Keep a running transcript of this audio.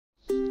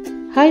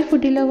Hi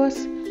food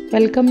lovers,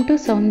 welcome to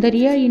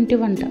సౌందర్య ఇంటి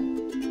వంట.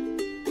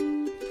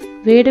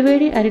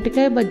 వేడివేడి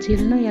అరటికాయ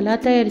బజ్జీలను ఎలా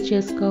తయారు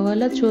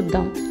చేసుకోవాలో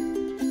చూద్దాం.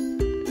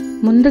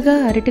 ముందుగా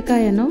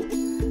అరటికాయను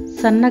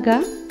సన్నగా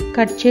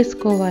కట్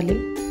చేసుకోవాలి.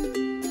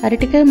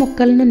 అరటికాయ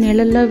ముక్కలను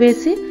నీళ్ళల్లో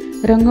వేసి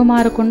రంగు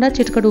మారకుండా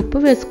చిటికెడు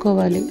ఉప్పు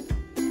వేసుకోవాలి.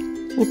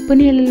 ఉప్పు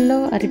నీళ్ళల్లో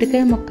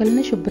అరటికాయ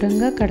ముక్కల్ని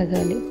శుభ్రంగా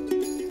కడగాలి.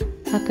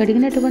 ఆ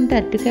కడిగినటువంటి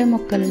అరటికాయ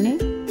ముక్కల్ని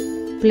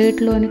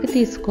ప్లేట్లోనికి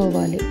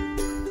తీసుకోవాలి.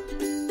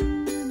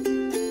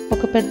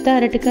 ఒక పెద్ద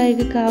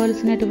అరటికాయకి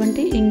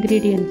కావలసినటువంటి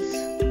ఇంగ్రీడియంట్స్: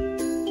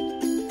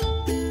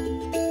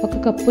 1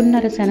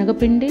 కప్పున్నర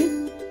శనగపిండి,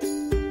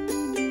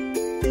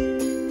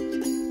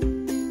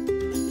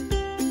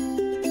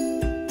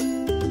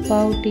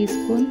 1/2 టీ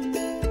స్పూన్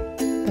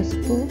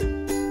పసుపు,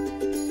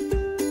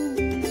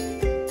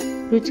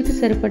 రుచికి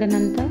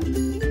సరిపడినంత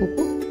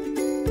ఉప్పు,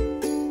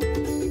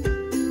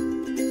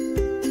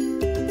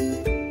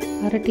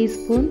 1/2 టీ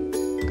స్పూన్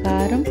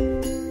కారం,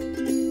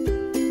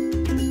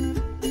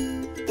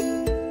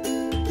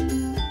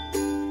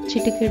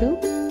 చిటికెడు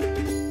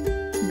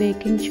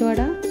బేకింగ్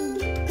సోడా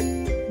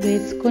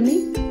వేసుకొని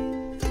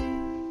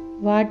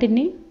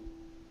వాటిని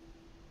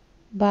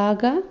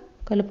బాగా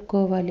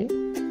కలుపుకోవాలి.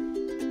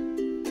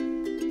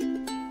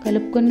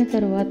 కలుపుకున్న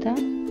తర్వాత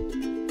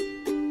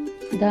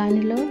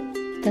దానిలో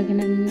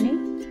తగినన్ని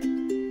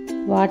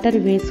వాటర్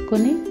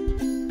వేసుకొని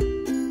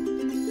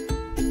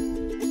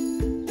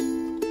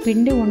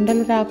పిండి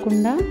ఉండలు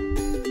రాకుండా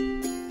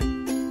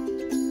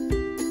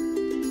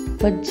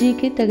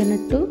బజ్జీకి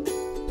తగినట్టు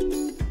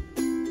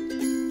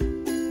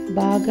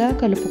బాగా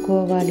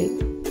కలుపుకోవాలి.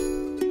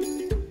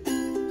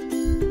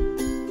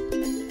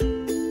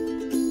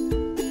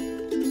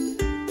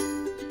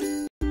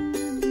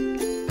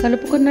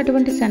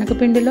 కలుపుకున్నటువంటి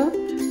శనగపిండిలో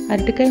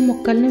అరటికాయ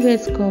ముక్కల్ని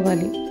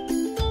వేసుకోవాలి.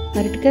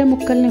 అరటికాయ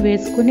ముక్కల్ని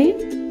వేసుకుని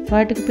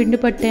వాటికి పిండి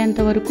పట్టేంత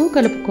వరకు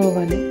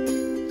కలుపుకోవాలి.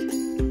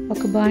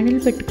 ఒక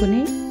బాణీలు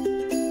పెట్టుకుని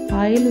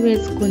ఆయిల్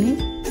వేసుకుని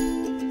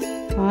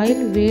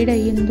ఆయిల్ వేడి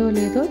అయ్యిందో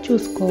లేదో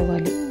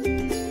చూసుకోవాలి.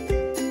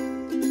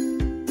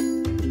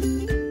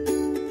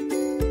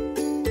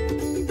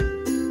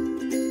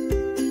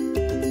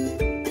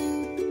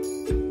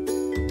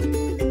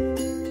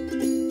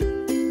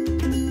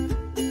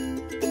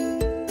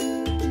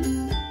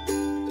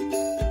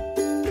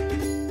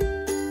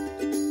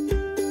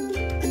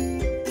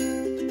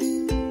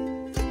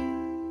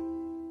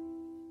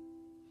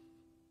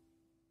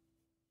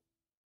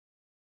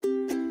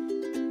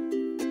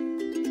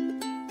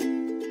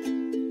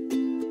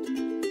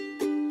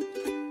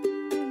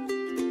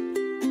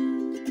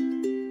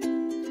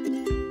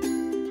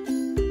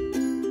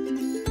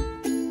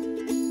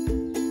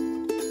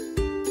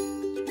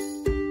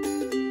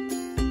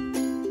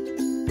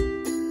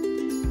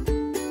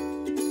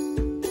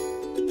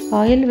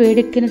 ఆయిల్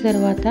వేడెక్కిన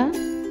తర్వాత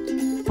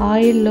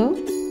ఆయిల్లో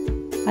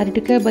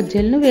అరటికాయ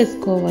బజ్జీలను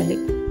వేసుకోవాలి.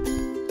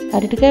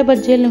 అరటికాయ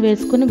బజ్జీలను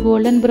వేసుకుని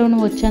గోల్డెన్ బ్రౌన్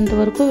వచ్చేంత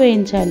వరకు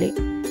వేయించాలి.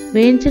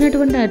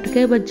 వేయించినటువంటి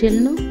అరటికాయ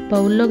బజ్జీలను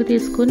బౌల్లోకి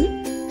తీసుకొని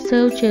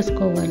సర్వ్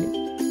చేసుకోవాలి.